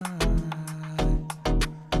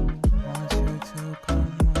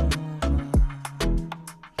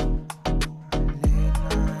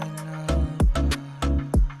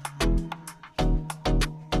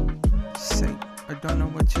say, I don't know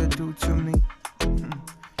what you do to me.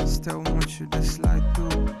 Still want you to slide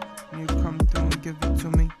through. You come through and give it to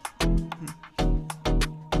me.